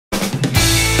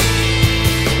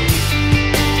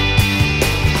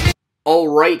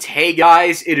Alright, hey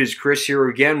guys, it is Chris here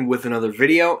again with another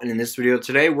video, and in this video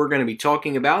today we're going to be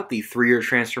talking about the 3-year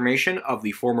transformation of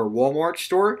the former Walmart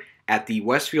store at the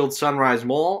Westfield Sunrise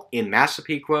Mall in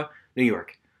Massapequa, New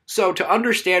York. So to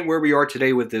understand where we are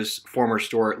today with this former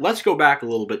store, let's go back a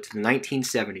little bit to the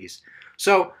 1970s.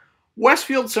 So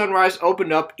Westfield Sunrise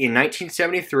opened up in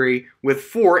 1973 with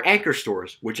 4 anchor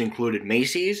stores, which included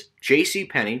Macy's,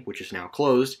 JCPenney, which is now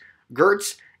closed,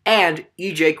 Gertz, and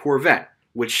EJ Corvette,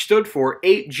 which stood for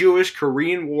 8 Jewish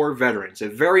Korean War Veterans, a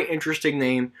very interesting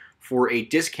name for a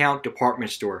discount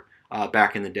department store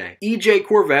back in the day. EJ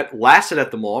Corvette lasted at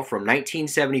the mall from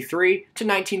 1973 to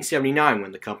 1979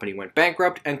 when the company went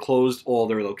bankrupt and closed all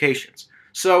their locations.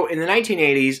 So in the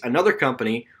 1980s, another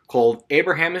company called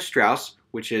Abraham & Straus,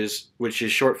 which is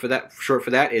short for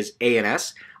that is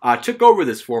A&S, took over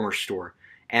this former store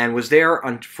and was there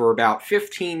for about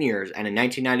 15 years. And in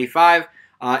 1995,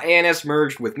 A&S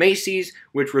merged with Macy's,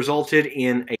 which resulted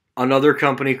in another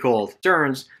company called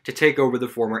Stearns to take over the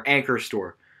former anchor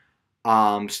store.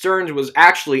 Stearns was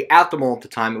actually at the mall at the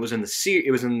time. It was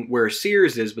in where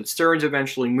Sears is, but Stearns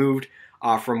eventually moved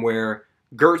from where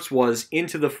Gertz was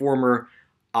into the former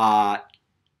A&S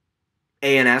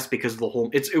because of the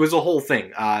whole. It was a whole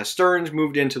thing. Stearns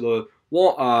moved into the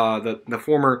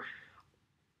former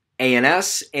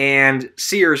A&S, and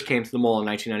Sears came to the mall in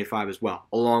 1995 as well,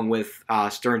 along with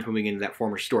Stearns moving into that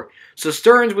former store. So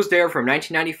Stearns was there from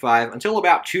 1995 until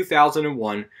about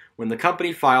 2001 when the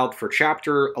company filed for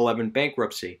Chapter 11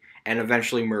 bankruptcy and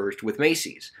eventually merged with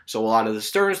Macy's. So a lot of the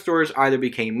Stearns stores either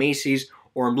became Macy's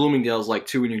or in Bloomingdale's like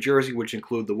 2 in New Jersey, which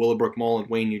include the Willowbrook Mall in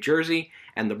Wayne, New Jersey,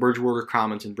 and the Bridgewater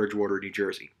Commons in Bridgewater, New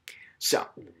Jersey. So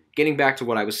getting back to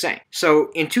what I was saying.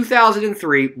 So in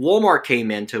 2003, Walmart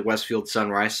came into Westfield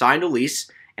Sunrise, signed a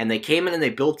lease, and they came in and they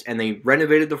built and they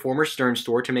renovated the former Stearns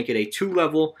store to make it a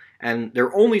 2-level, and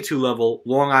their only 2-level,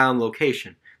 Long Island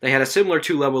location. They had a similar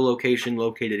 2-level location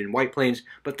located in White Plains,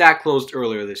 but that closed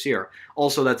earlier this year.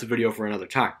 Also, that's a video for another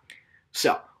time.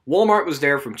 So Walmart was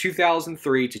there from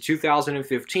 2003 to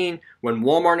 2015 when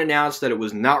Walmart announced that it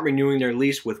was not renewing their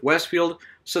lease with Westfield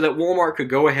so that Walmart could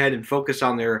go ahead and focus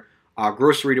on their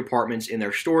grocery departments in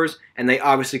their stores, and they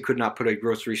obviously could not put a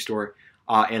grocery store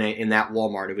in that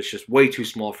Walmart. It was just way too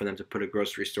small for them to put a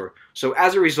grocery store. So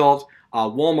as a result,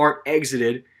 Walmart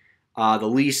exited the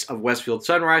lease of Westfield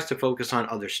Sunrise to focus on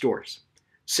other stores.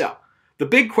 So the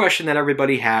big question that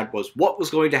everybody had was what was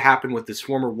going to happen with this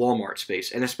former Walmart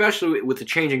space, and especially with the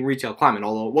changing retail climate,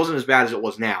 although it wasn't as bad as it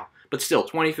was now. But still,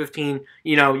 2015,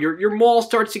 you know, your mall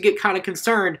starts to get kind of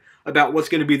concerned about what's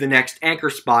going to be the next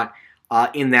anchor spot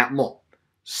in that mall.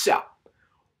 So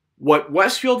what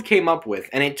Westfield came up with,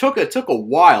 and it took a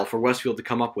while for Westfield to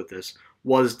come up with this,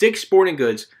 was Dick's Sporting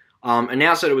Goods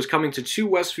announced that it was coming to 2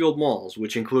 Westfield malls,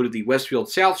 which included the Westfield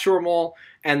South Shore Mall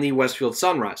and the Westfield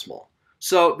Sunrise Mall.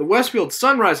 So the Westfield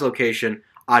Sunrise location,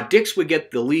 Dick's would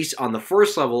get the lease on the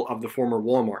first level of the former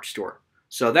Walmart store.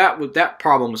 So that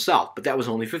problem was solved, but that was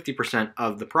only 50%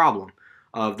 of the problem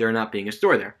of there not being a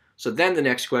store there. So then the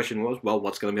next question was, well,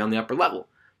 what's going to be on the upper level?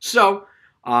 So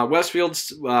Westfield's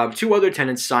 2 other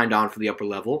tenants signed on for the upper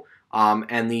level,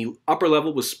 and the upper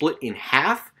level was split in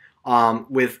half,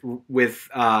 with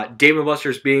Dave &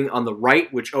 Buster's being on the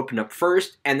right, which opened up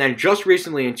first, and then just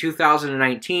recently in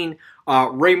 2019,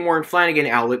 Raymore and Flanigan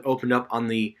outlet opened up on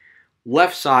the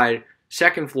left side,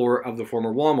 2nd floor of the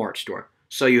former Walmart store.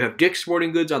 So you have Dick's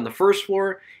Sporting Goods on the 1st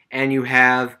floor, and you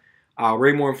have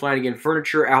Raymore and Flanigan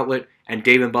Furniture Outlet and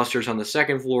Dave & Buster's on the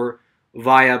 2nd floor,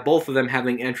 via both of them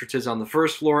having entrances on the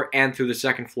 1st floor and through the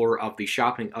 2nd floor of the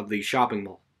shopping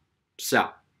mall. So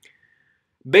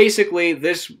basically,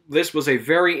 this was a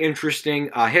very interesting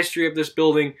history of this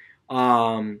building.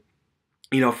 You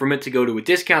know, from it to go to a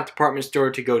discount department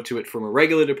store, to go to it from a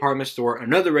regular department store,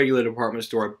 another regular department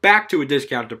store, back to a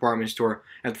discount department store,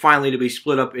 and finally to be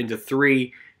split up into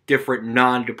 3 different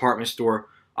non-department store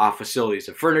facilities: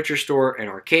 a furniture store, an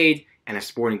arcade, and a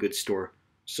sporting goods store.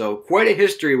 So quite a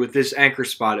history with this anchor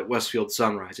spot at Westfield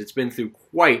Sunrise. It's been through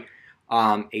quite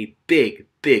a big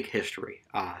history.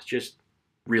 Just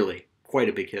really quite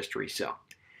a big history. So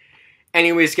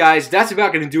anyways, guys, that's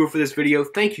about going to do it for this video.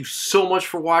 Thank you so much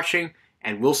for watching,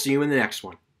 and we'll see you in the next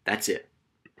one. That's it.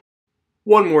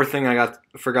 One more thing I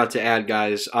forgot to add,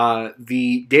 guys.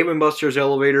 The Dave & Buster's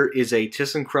elevator is a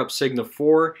ThyssenKrupp Signa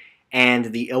 4,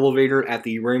 and the elevator at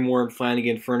the Raymore and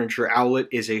Flanigan Furniture Outlet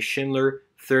is a Schindler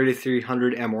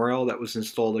 3300 MRL that was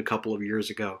installed a couple of years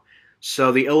ago.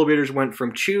 So the elevators went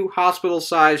from 2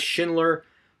 hospital-sized Schindler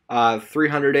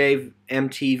 300A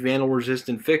MT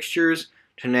vandal-resistant fixtures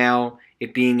to now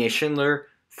it being a Schindler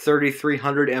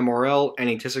 3300 MRL and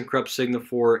a ThyssenKrupp Signa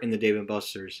 4 in the Dave &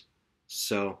 Buster's.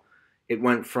 So it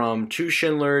went from 2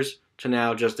 Schindlers to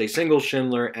now just a single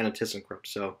Schindler and a ThyssenKrupp.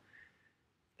 So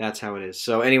that's how it is.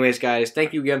 So anyways, guys,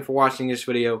 thank you again for watching this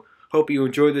video. Hope you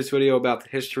enjoyed this video about the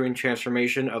history and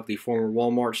transformation of the former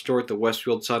Walmart store at the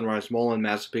Westfield Sunrise Mall in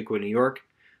Massapequa, New York.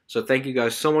 So thank you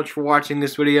guys so much for watching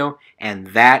this video, and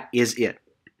that is it.